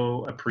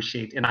so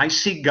appreciate, and I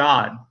see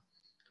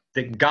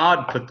that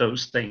God put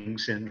those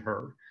things in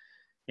her,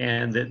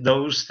 and that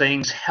those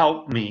things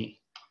help me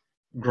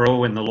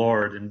grow in the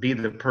Lord and be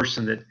the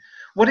person that,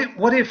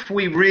 what if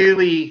we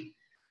really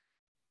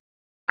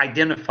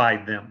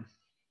identified them?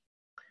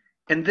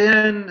 And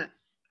then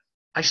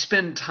I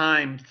spend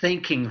time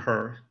thanking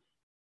her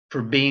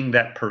for being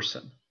that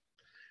person,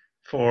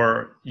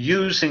 for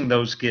using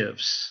those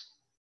gifts.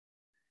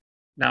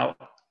 Now,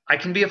 I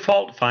can be a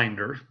fault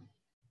finder.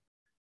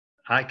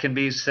 I can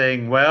be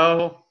saying,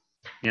 well,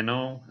 you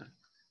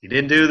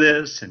didn't do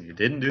this and you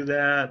didn't do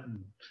that.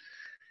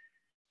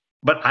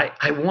 But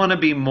I want to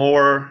be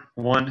more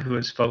one who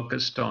is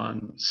focused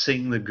on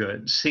seeing the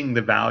good, seeing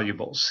the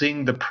valuable,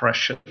 seeing the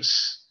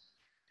precious.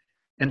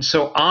 And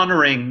so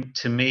honoring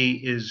to me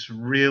is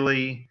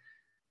really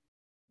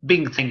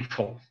being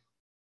thankful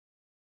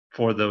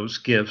for those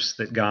gifts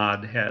that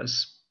God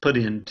has put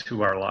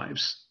into our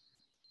lives.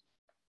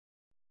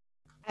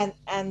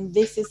 And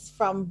this is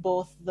from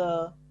both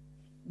the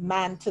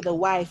man to the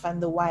wife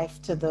and the wife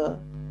to the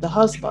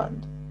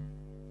husband.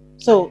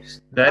 So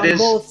that on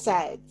both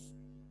sides.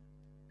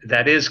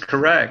 That is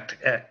correct.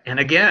 And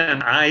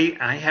again,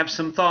 I have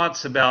some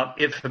thoughts about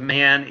if a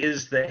man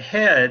is the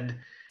head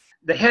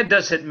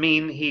doesn't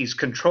mean he's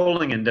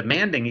controlling and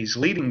demanding. He's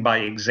leading by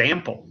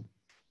example.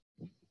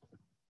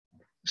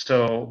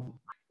 So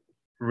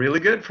really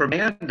good for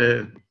men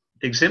to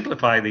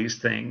exemplify these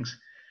things.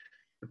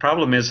 The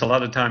problem is a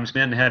lot of times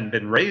men hadn't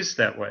been raised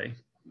that way.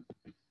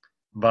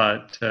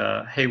 But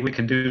hey, we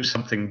can do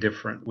something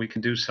different. We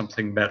can do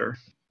something better.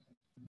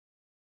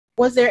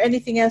 Was there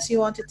anything else you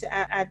wanted to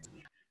add?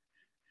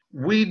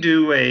 We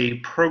do a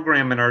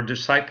program in our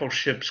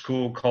discipleship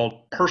school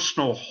called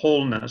Personal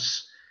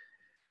Wholeness,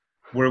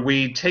 where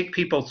we take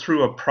people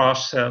through a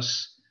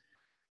process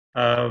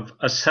of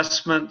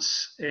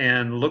assessments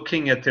and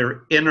looking at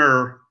their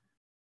inner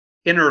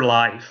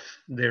life,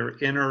 their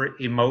inner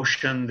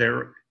emotion,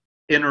 their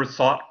inner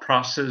thought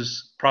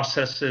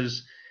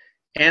processes,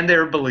 and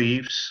their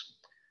beliefs,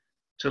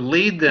 to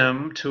lead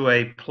them to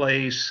a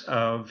place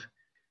of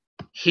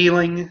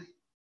healing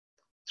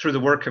through the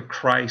work of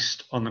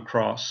Christ on the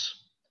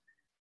cross.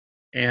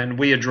 And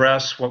we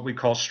address what we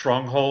call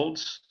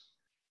strongholds,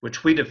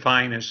 which we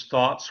define as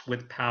thoughts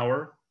with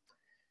power.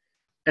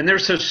 And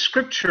there's a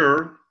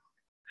scripture,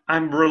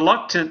 I'm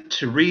reluctant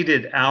to read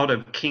it out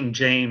of King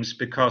James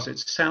because it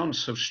sounds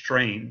so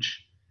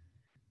strange.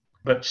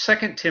 But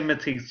 2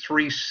 Timothy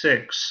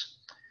 3:6,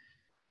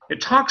 it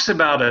talks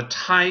about a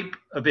type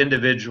of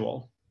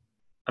individual,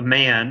 a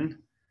man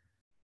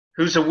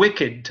who's a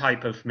wicked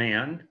type of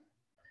man.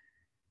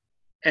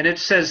 And it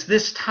says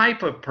this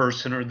type of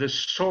person, or this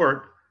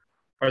sort,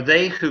 are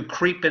they who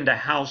creep into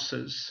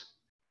houses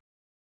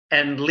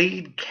and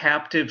lead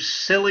captive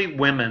silly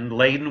women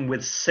laden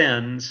with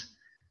sins,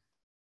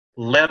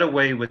 led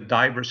away with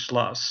diverse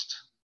lust.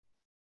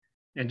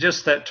 And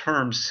just that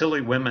term,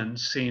 silly women,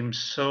 seems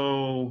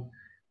so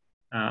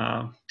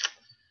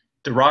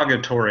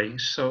derogatory,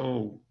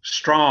 so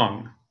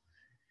strong.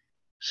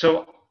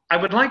 So I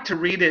would like to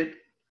read it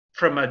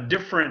from a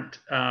different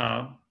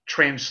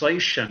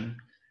translation.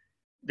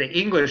 The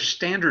English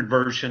Standard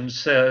Version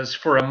says,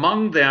 "For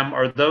among them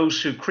are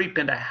those who creep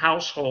into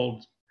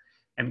households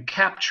and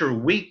capture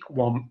weak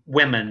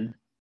women,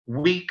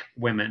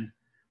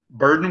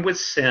 burdened with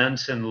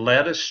sins and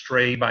led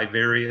astray by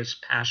various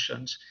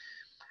passions."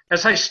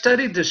 As I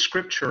studied the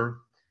scripture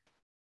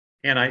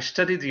and I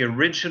studied the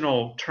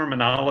original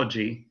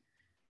terminology,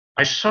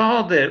 I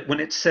saw that when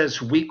it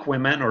says weak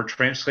women, or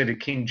translated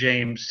King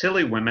James,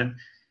 silly women,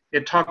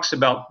 it talks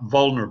about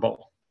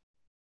vulnerable.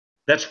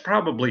 That's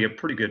probably a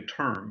pretty good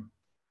term.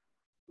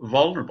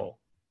 Vulnerable.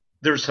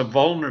 There's a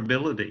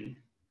vulnerability.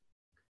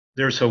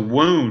 There's a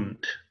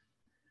wound.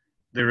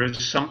 There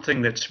is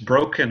something that's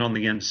broken on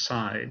the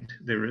inside.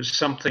 There is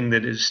something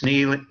that is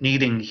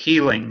needing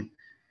healing.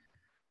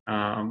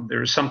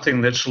 There is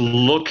something that's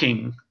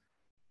looking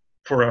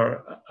for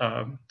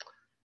a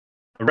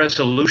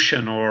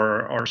resolution,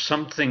 or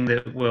something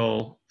that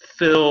will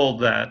fill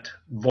that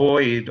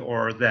void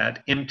or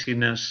that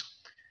emptiness.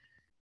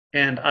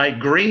 And I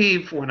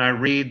grieve when I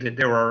read that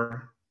there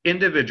are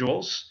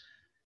individuals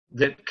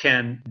that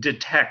can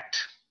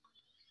detect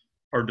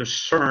or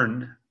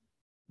discern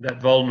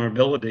that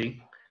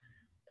vulnerability,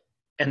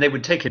 and they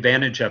would take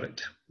advantage of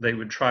it. They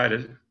would try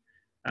to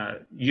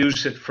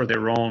use it for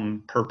their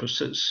own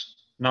purposes,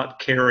 not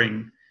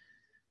caring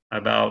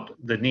about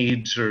the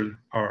needs or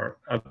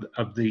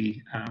of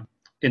the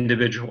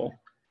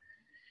individual.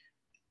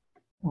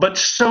 But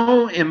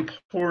so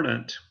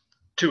important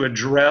to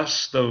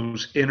address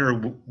those inner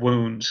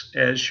wounds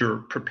as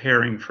you're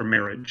preparing for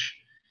marriage.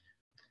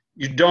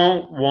 You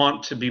don't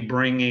want to be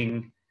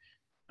bringing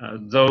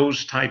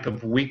those type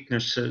of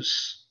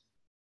weaknesses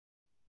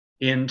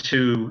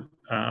into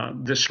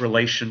this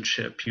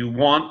relationship. You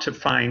want to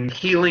find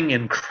healing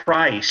in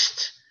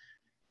Christ.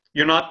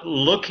 You're not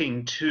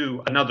looking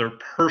to another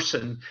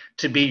person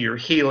to be your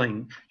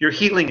healing. Your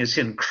healing is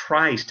in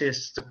Christ.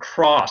 It's the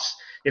cross.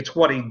 It's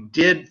what he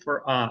did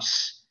for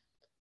us.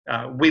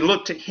 We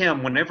look to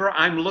him. Whenever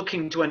I'm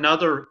looking to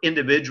another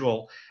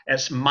individual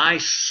as my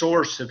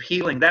source of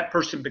healing, that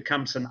person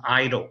becomes an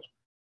idol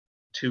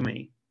to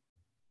me.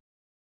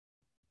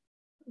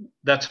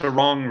 That's a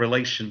wrong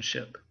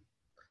relationship.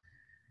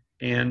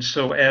 And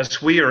so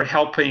as we are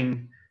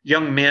helping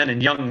young men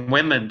and young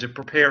women to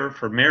prepare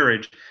for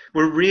marriage,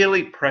 we're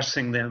really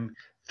pressing them,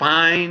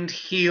 find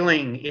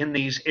healing in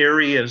these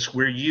areas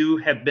where you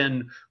have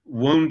been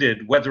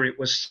wounded, whether it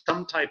was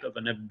some type of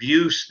an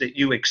abuse that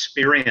you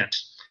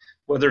experienced,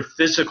 whether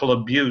physical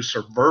abuse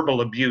or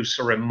verbal abuse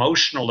or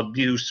emotional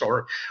abuse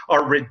or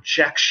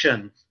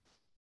rejection.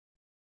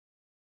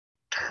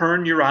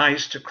 Turn your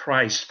eyes to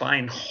Christ.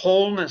 Find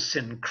wholeness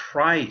in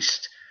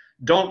Christ.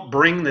 Don't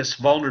bring this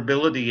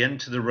vulnerability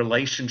into the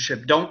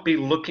relationship. Don't be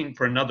looking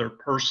for another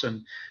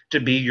person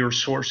to be your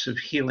source of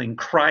healing.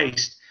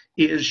 Christ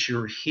is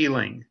your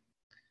healing.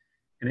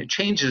 And it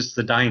changes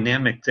the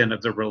dynamic then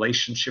of the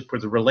relationship, where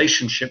the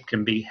relationship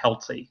can be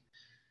healthy.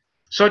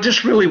 So I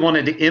just really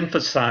wanted to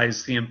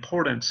emphasize the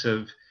importance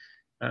of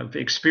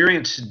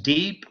experiencing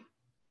deep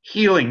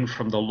healing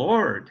from the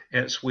Lord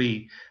as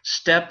we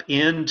step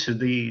into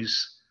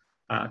these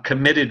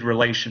committed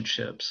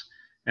relationships.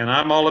 And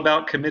I'm all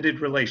about committed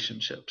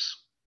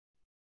relationships.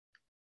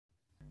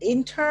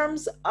 In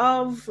terms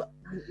of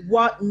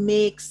what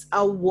makes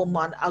a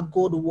woman a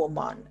good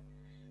woman,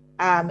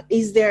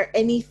 Is there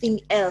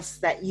anything else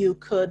that you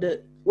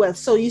could, well,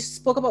 so you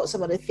spoke about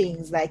some of the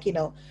things like,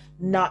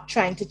 not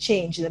trying to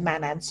change the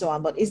man and so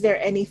on, but is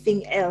there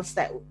anything else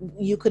that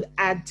you could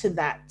add to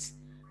that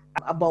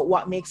about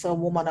what makes a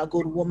woman a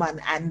good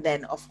woman and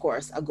then, of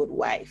course, a good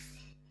wife?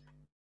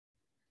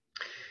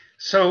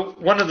 So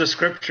one of the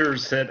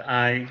scriptures that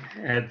I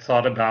had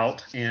thought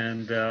about,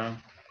 and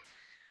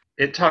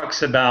it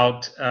talks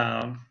about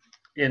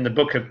in the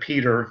book of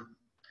Peter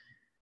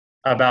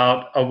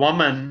about a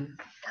woman,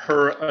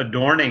 her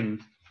adorning,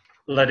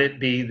 let it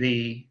be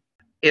the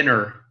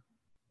inner,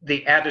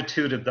 the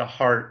attitude of the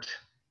heart,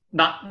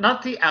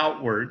 not the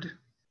outward,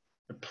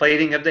 the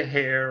plaiting of the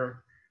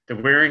hair, the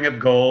wearing of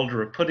gold,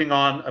 or putting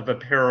on of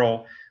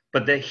apparel,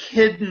 but the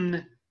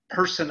hidden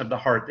person of the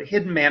heart, the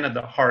hidden man of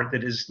the heart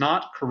that is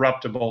not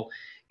corruptible,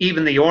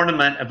 even the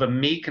ornament of a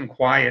meek and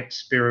quiet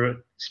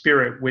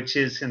spirit, which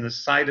is in the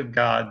sight of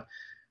God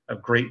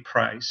of great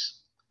price.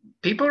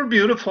 People are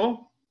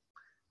beautiful,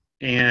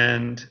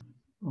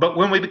 but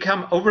when we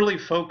become overly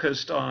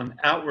focused on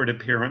outward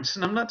appearance,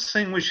 and I'm not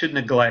saying we should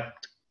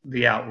neglect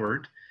the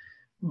outward,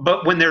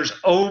 but when there's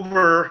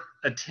over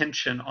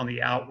attention on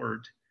the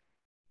outward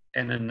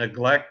and a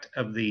neglect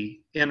of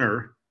the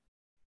inner,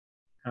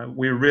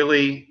 we're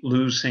really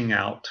losing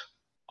out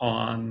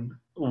on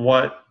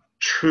what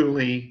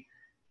truly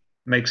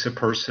makes a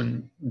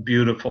person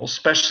beautiful,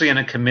 especially in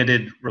a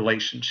committed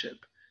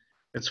relationship.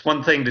 It's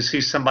one thing to see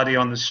somebody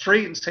on the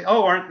street and say,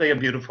 oh, aren't they a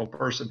beautiful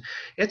person?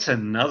 It's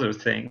another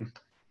thing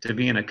to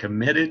be in a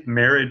committed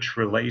marriage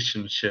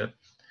relationship.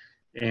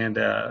 And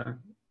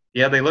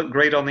yeah, they look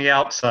great on the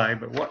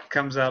outside, but what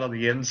comes out of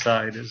the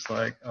inside is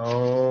like,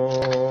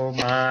 oh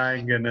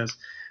my goodness.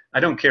 I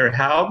don't care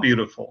how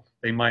beautiful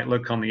they might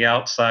look on the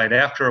outside.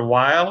 After a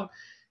while,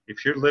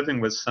 if you're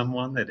living with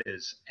someone that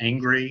is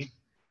angry,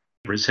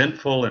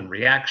 resentful, and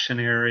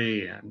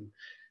reactionary, and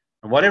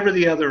whatever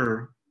the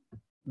other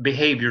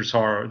behaviors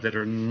are that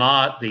are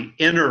not the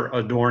inner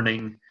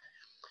adorning,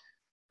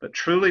 but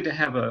truly to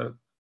have a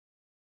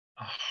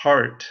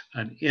heart,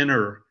 an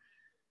inner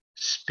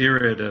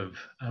spirit of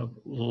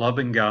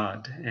loving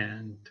God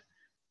and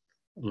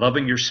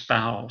loving your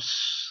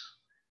spouse,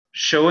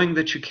 showing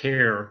that you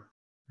care,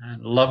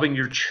 and loving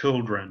your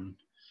children,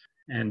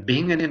 and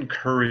being an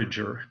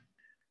encourager,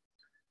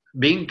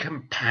 being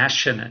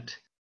compassionate,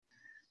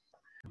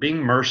 being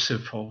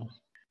merciful,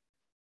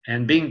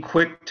 and being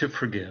quick to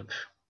forgive.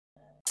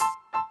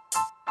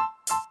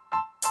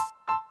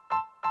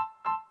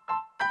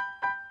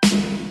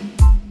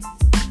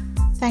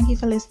 Thank you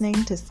for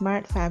listening to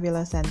Smart,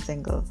 Fabulous, and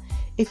Single.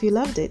 If you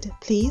loved it,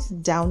 please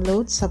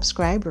download,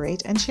 subscribe,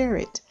 rate, and share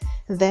it.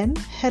 Then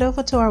head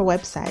over to our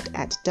website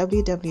at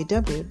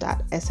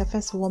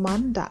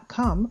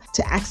www.sfswoman.com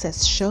to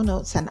access show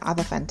notes and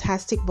other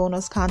fantastic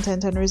bonus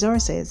content and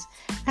resources,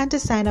 and to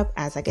sign up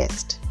as a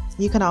guest.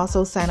 You can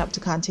also sign up to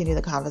continue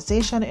the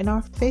conversation in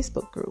our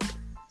Facebook group.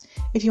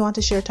 If you want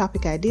to share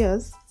topic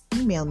ideas,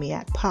 email me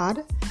at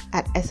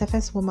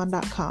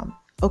pod@sfswoman.com.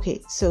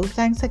 Okay, so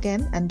thanks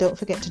again, and don't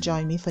forget to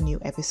join me for new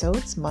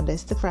episodes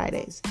Mondays to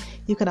Fridays.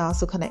 You can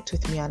also connect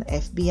with me on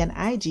FB and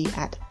IG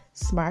at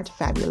Smart,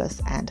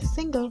 Fabulous, and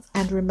Single.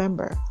 And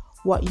remember,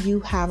 what you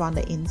have on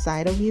the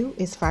inside of you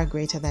is far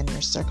greater than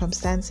your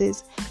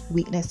circumstances,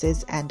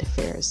 weaknesses, and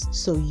fears.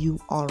 So you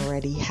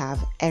already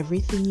have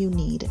everything you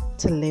need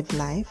to live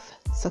life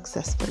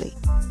successfully.